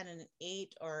 maybe 10 and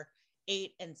 8, or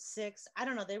 8 and 6. I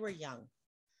don't know. They were young.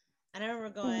 And I remember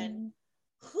going, Mm.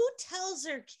 who tells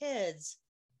their kids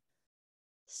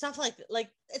stuff like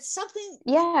it's something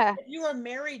Yeah. if you were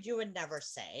married, you would never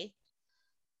say.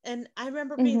 And I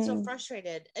remember being so Hmm.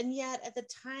 frustrated. And yet at the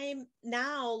time,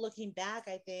 now looking back,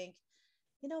 I think,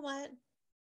 you know what?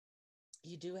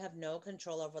 You do have no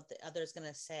control over what the other is going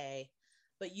to say,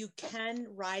 but you can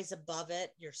rise above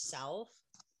it yourself,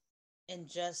 and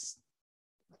just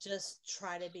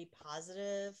try to be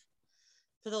positive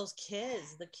for those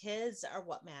kids. The kids are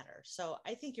what matter. So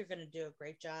I think you're going to do a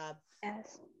great job.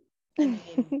 Yes. I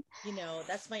mean,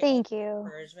 that's my only Thank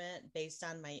you. encouragement based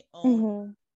on my own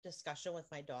Hmm. discussion with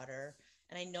my daughter.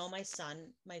 And I know my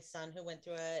son who went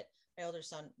through it, my older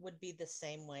son, would be the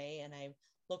same way. And I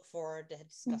look forward to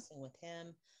discussing with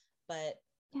him. But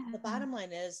the Yeah. bottom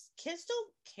line is kids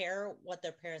don't care what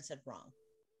their parents said wrong.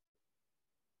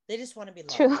 They just want to be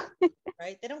loved, True.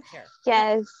 right? They don't care.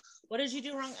 Yes. What did you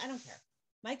do wrong? I don't care.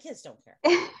 My kids don't care.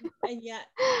 And yet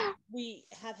we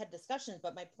have had discussions,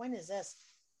 but my point is this: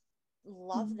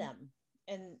 love Mhm. them,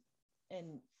 and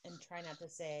and try not to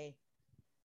say,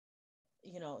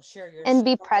 share your And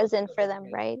be struggles present with for the them,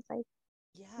 great. right? Like,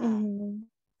 Yeah. mhm.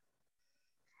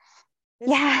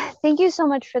 It's Yeah. tough. Thank you so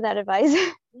much for that advice.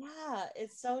 Yeah,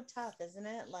 it's so tough, isn't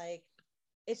it? Like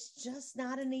it's just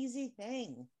not an easy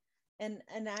thing. And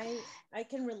I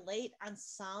can relate on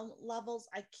some levels.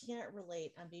 I can't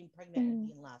relate on being pregnant and Mm.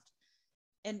 being left.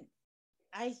 And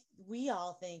I we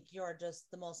all think you're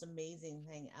just the most amazing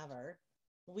thing ever.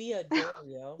 We adore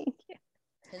you.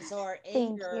 And so our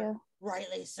Thank anger, you.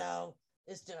 rightly so,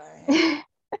 is to our head.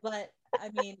 But I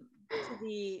mean, to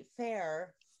be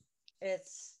fair,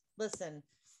 it's listen,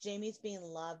 Jamie's being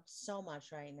loved so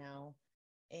much right now,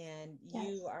 and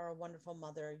Yes. you are a wonderful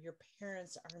mother. Your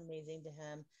parents are amazing to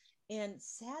him. And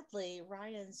sadly,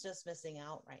 Ryan's just missing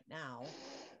out right now.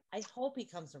 I hope he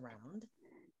comes around.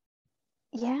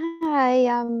 Yeah,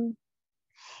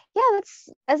 yeah, that's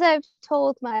as I've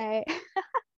told my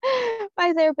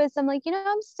my therapist, I'm like,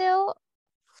 there's still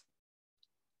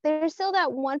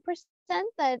that 1%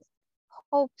 that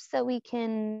hopes that we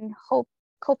can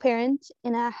co-parent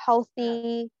in a Yeah.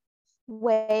 healthy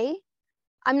way.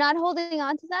 I'm not holding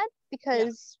on to that Yeah.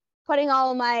 because putting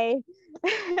all my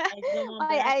Eggs in one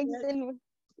my eggs basket. in,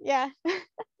 yeah.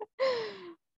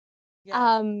 Yeah.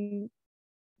 um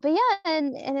but yeah,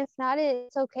 and if not,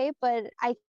 it's okay, but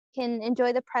I can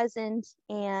enjoy the present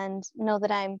and know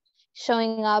that I'm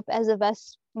showing up as the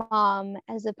best mom,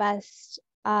 as the best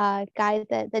guide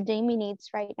that Jamie needs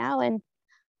right now. And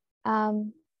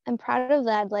I'm proud of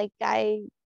that. Like, I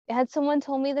had someone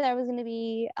told me that I was going to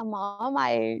be a mom,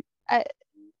 I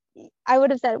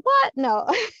would have said, what? No.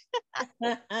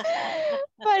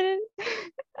 but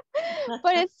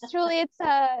but it's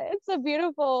a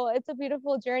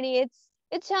beautiful journey.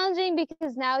 It's challenging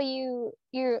because now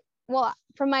you're, well,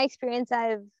 from my experience, I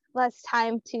have less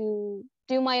time to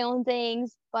do my own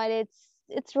things, but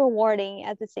it's rewarding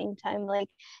at the same time, like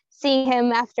seeing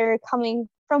him after coming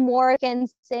from work and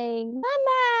saying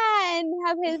mama and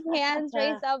have his hands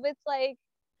raised up. It's like,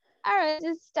 all right,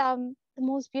 just the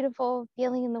most beautiful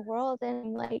feeling in the world. And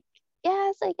I'm like,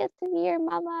 yes, I get to be your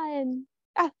mama. And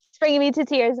it's bringing me to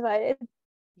tears, but it's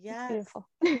Yes, beautiful.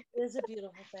 it is a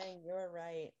beautiful thing. You're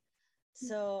right.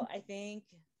 So I think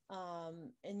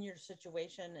in your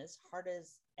situation, as hard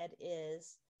as it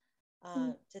is,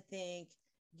 to think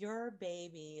your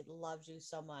baby loves you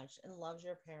so much and loves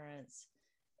your parents.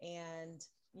 And,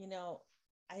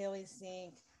 I always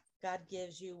think God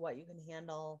gives you what you can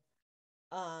handle.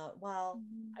 Well,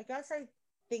 Mhm. I guess I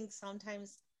think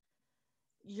sometimes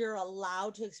you're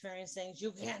allowed to experience things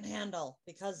you can't handle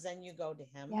because then you go to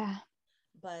Him. Yeah.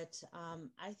 But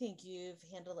I think you've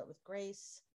handled it with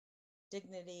grace,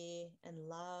 dignity, and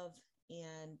love,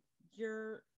 and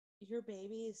your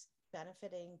baby's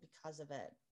benefiting because of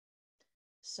it.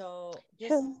 So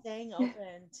just True. staying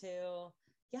open to,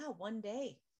 yeah, one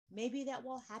day, maybe that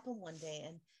will happen one day.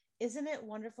 And isn't it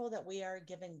wonderful that we are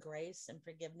given grace and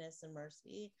forgiveness and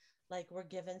mercy? Like we're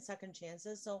given second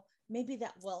chances. So maybe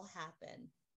that will happen.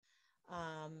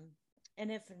 Um,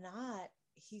 and if not,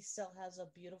 he still has a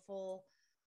beautiful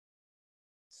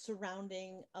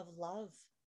surrounding of love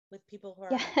with people who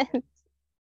are Yeah. his friends.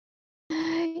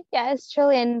 Yeah, it's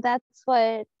truly, and that's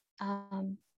what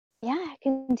yeah,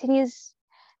 continues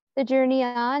the journey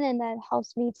on, and that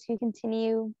helps me to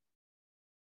continue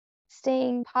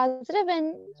staying positive.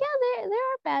 And yeah, there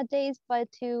are bad days,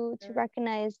 but to Sure.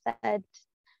 recognize that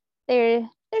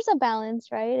there's a balance,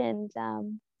 right? And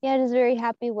yeah, just very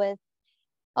happy with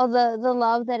all the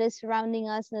love that is surrounding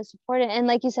us and the support. And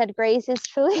like you said, grace is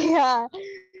truly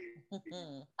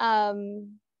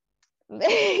um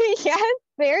yeah, it's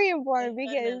very important Thank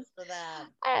because goodness for that.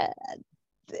 uh,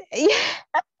 yeah.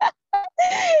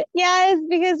 Yes,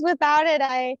 because without it,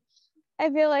 I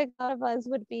feel like a lot of us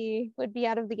would be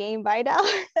out of the game by now.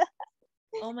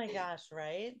 Oh my gosh,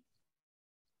 right?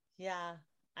 Yeah,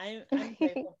 I'm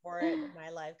grateful for it in my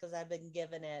life because I've been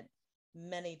given it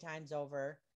many times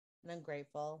over, and I'm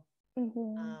grateful.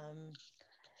 Hmm. Um,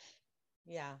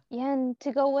 yeah. Yeah, and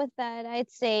to go with that, I'd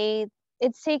say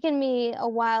it's taken me a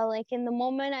while. Like in the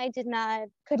moment, I could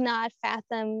not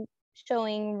fathom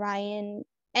showing Ryan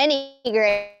any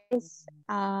grace. Mhm.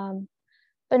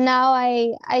 But now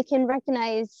I can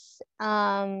recognize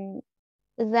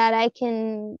that I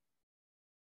can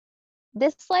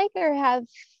dislike or have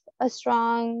a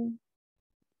strong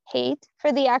hate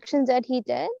for the actions that he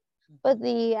did, but Mhm.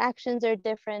 the actions are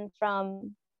different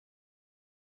from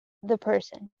the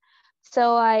person.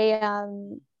 So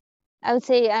I would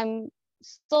say I'm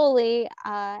slowly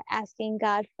asking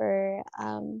God for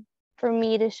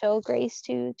me to show grace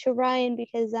to Ryan,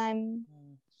 because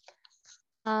Mhm.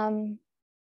 um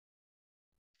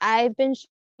I've been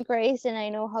shown grace, and I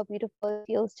know how beautiful it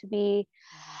feels to be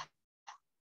Mhm.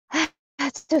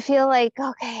 to feel like,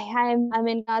 okay, I'm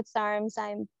in God's arms.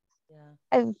 Yeah.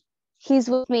 I've He's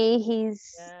with me.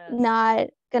 He's Yes. not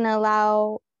gonna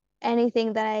allow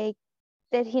anything that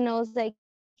he knows I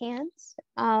can't.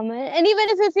 And even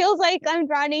if it feels like I'm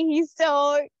drowning, he's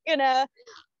still gonna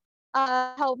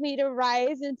help me to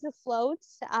rise and to float,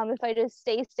 if I just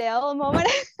stay still a moment.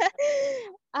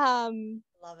 um,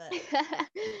 Love it.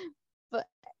 but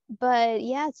but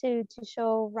yeah, to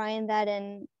show Ryan that,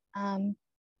 and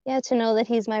yeah, to know that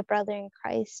he's my brother in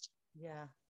Christ, Yeah.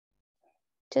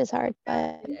 which is hard, Yeah.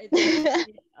 but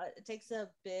It takes a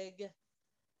big,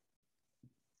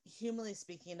 humanly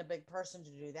speaking, a big person to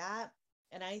do that.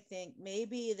 And I think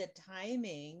maybe the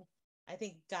timing, I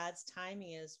think God's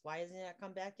timing is, why hasn't he not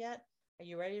come back yet? Are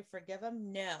you ready to forgive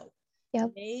him? No.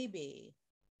 yep, Maybe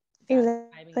God's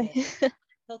timing exactly. is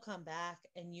he'll come back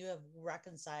and you have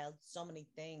reconciled so many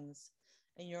things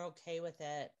and you're okay with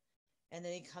it. And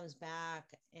then he comes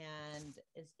back and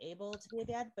is able to be a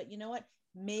dad. But you know what?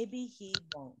 Maybe he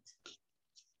won't.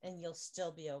 And you'll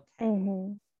still be okay.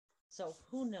 Hmm. So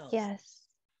who knows? Yes.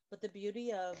 But the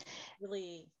beauty of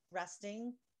really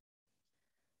resting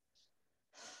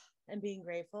and being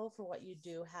grateful for what you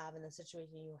do have in the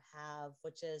situation you have,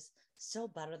 which is still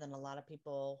better than a lot of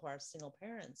people who are single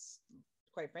parents,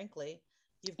 quite frankly.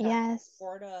 You've got Yes.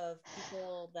 support of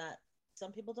people that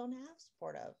some people don't have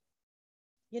support of,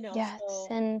 Yes. so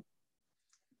And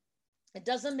it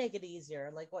doesn't make it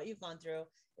easier. Like what you've gone through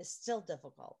is still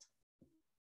difficult.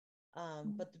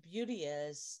 But the beauty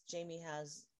is Jamie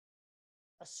has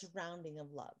a surrounding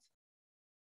of love.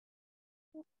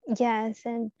 yes,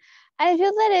 and I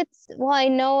feel that it's, well, I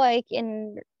know I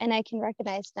can, and I can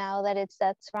recognize now that it's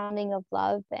that surrounding of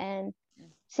love, and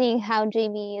seeing how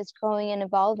Jamie is growing and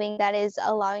evolving, that is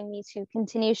allowing me to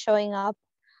continue showing up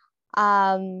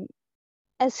um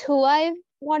as who I've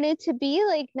wanted to be.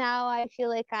 Like now I feel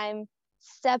like I'm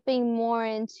stepping more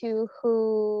into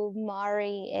who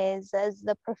Mari is as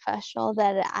the professional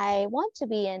that I want to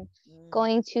be, and Mm,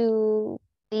 going to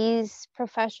these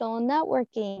professional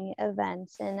networking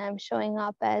events, and I'm showing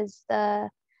up as the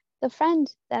friend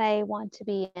that I want to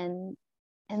be, and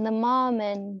the mom,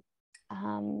 and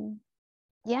um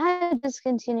yeah, just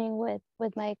continuing with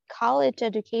my college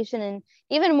education, and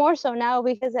even more so now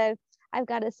because I've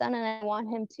got a son and I want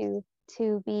him to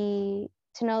be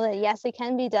to know that yes, it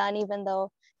can be done, even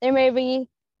though there may be a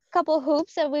couple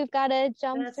hoops that we've got to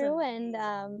jump That's through. And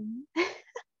amazing.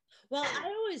 Well, I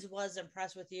always was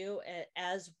impressed with you,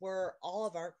 as were all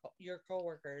of your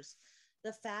coworkers.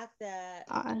 The fact that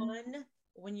uh, one,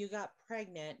 when you got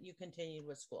pregnant, you continued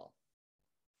with school.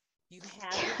 You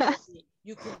had your yeah. baby,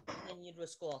 you continued with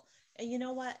school. And you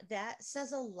know what? That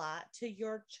says a lot to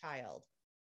your child,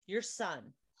 your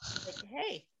son. Like,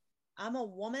 hey, I'm a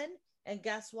woman, and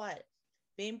guess what?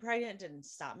 Being pregnant didn't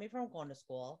stop me from going to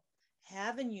school.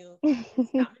 Having you didn't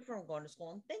stop me from going to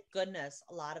school. And thank goodness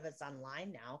a lot of it's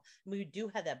online now. We do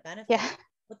have that benefit. Yeah.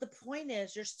 But the point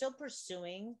is, you're still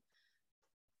pursuing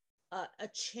a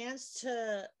chance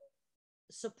to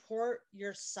support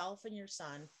yourself and your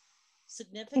son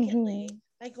significantly Hmm.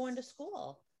 by going to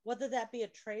school, whether that be a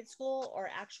trade school or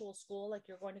actual school, like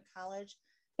you're going to college,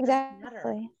 doesn't matter.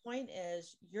 Exactly. The point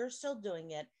is, you're still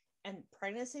doing it, and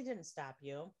pregnancy didn't stop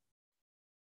you.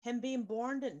 Him being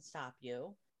born didn't stop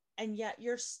you, and yet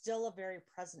you're still a very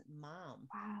present mom.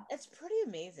 Wow. It's pretty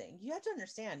amazing. You have to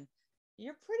understand,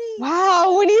 you're pretty,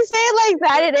 Wow, when you say it like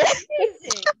that, pretty it is.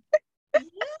 amazing.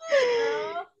 Yeah,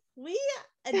 girl. We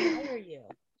admire you.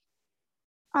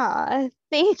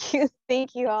 Thank you.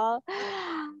 Thank you all.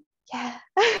 Yeah.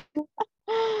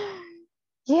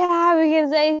 Yeah,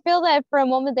 because I feel that for a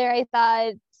moment there, I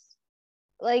thought,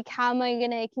 like, how am I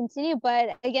going to continue?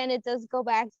 But again, it does go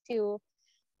back to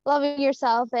loving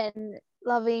yourself and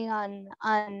loving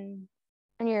on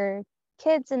your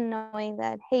kids, and knowing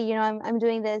that, hey, I'm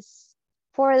doing this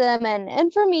for them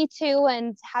and for me too,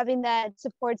 and having that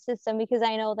support system, because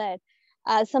I know that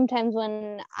sometimes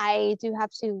when I do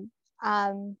have to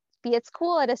be at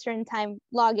school at a certain time,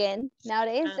 log in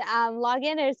nowadays, Uh, log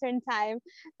in at a certain time,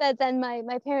 that then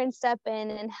my parents step in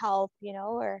and help,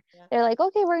 or yeah. they're like,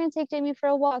 okay, we're going to take Jamie for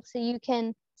a walk so you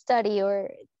can study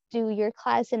or do your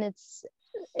class. And it's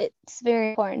very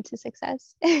important to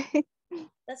success.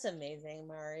 That's amazing,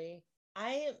 Mari.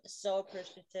 I am so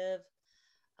appreciative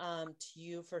to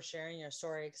you for sharing your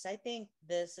story, because I think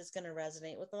this is going to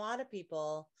resonate with a lot of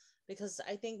people, because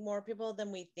I think more people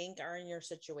than we think are in your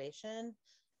situation,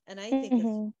 and I think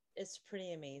Hmm. it's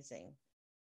pretty amazing.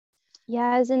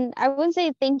 Yes, and I would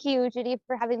say thank you, Judy,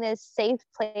 for having this safe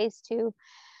place to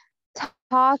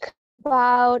talk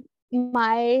about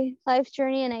my life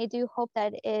journey. And I do hope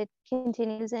that it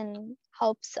continues and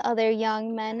helps other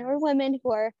young men or Yes. women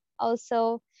who are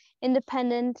also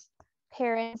independent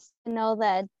parents to know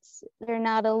that they're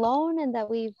not alone, and that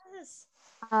we've Yes.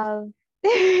 uh,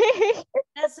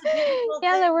 That's a beautiful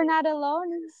yeah, thing. that we're not alone.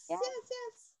 Yes, Yeah. yes,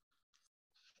 yes.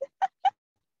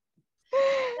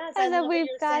 Yes, I And that love what we've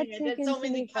you're got saying. I to did so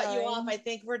mean to continue cut you off. I going.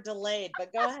 think we're delayed,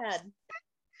 but go ahead.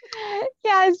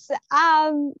 Yes.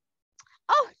 Oh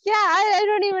yeah, I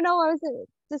don't even know what I was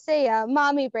to say.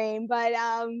 Mommy brain, but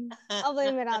I'll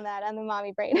blame it on the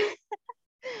mommy brain.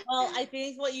 Well, I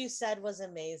think what you said was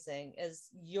amazing. Is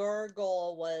your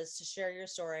goal was to share your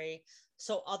story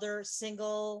so other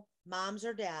single moms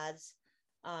or dads,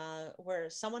 where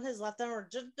someone has left them, or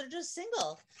they're just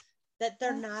single, that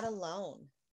they're Yeah. not alone.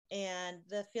 And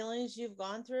the feelings you've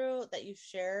gone through that you've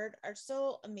shared are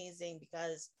so amazing,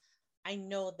 because I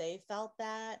know they felt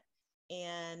that.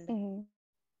 And Hmm.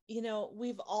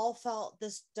 we've all felt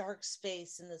this dark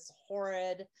space and this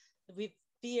horrid, we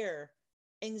fear,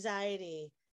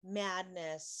 anxiety,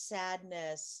 madness,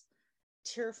 sadness,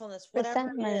 tearfulness, whatever it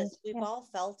Resentment. is. We've Yeah. all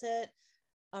felt it,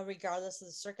 regardless of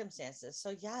the circumstances. So,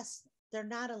 yes, they're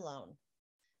not alone.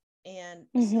 And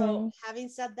so, Hmm. having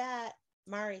said that,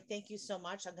 Mari, thank you so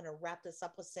much. I'm going to wrap this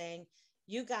up with saying,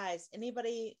 you guys,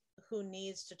 anybody who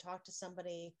needs to talk to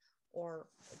somebody or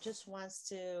just wants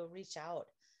to reach out,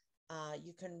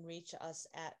 you can reach us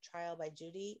at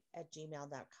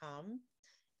trialbyjudy@gmail.com.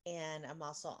 And I'm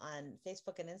also on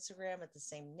Facebook and Instagram at the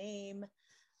same name.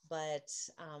 But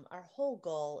our whole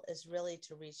goal is really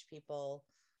to reach people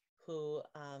who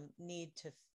need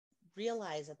to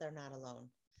realize that they're not alone.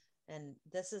 And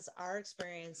this is our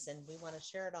experience, and we want to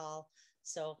share it all.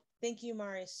 So thank you,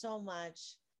 Mari, so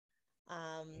much.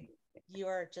 Um, you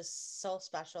are just so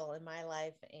special in my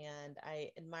life, and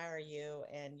I admire you,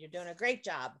 and you're doing a great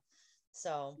job.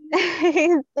 So,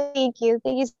 Thank you.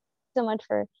 Thank you so much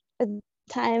for the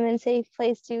time and safe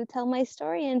place to tell my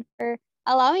story, and for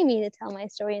allowing me to tell my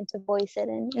story and to voice it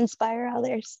and inspire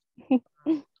others.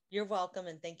 you're welcome,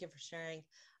 and thank you for sharing.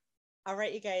 All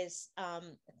right, you guys.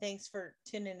 Thanks for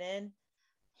tuning in.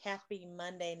 Happy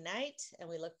Monday night, and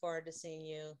we look forward to seeing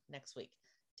you next week.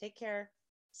 Take care.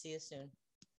 See you soon.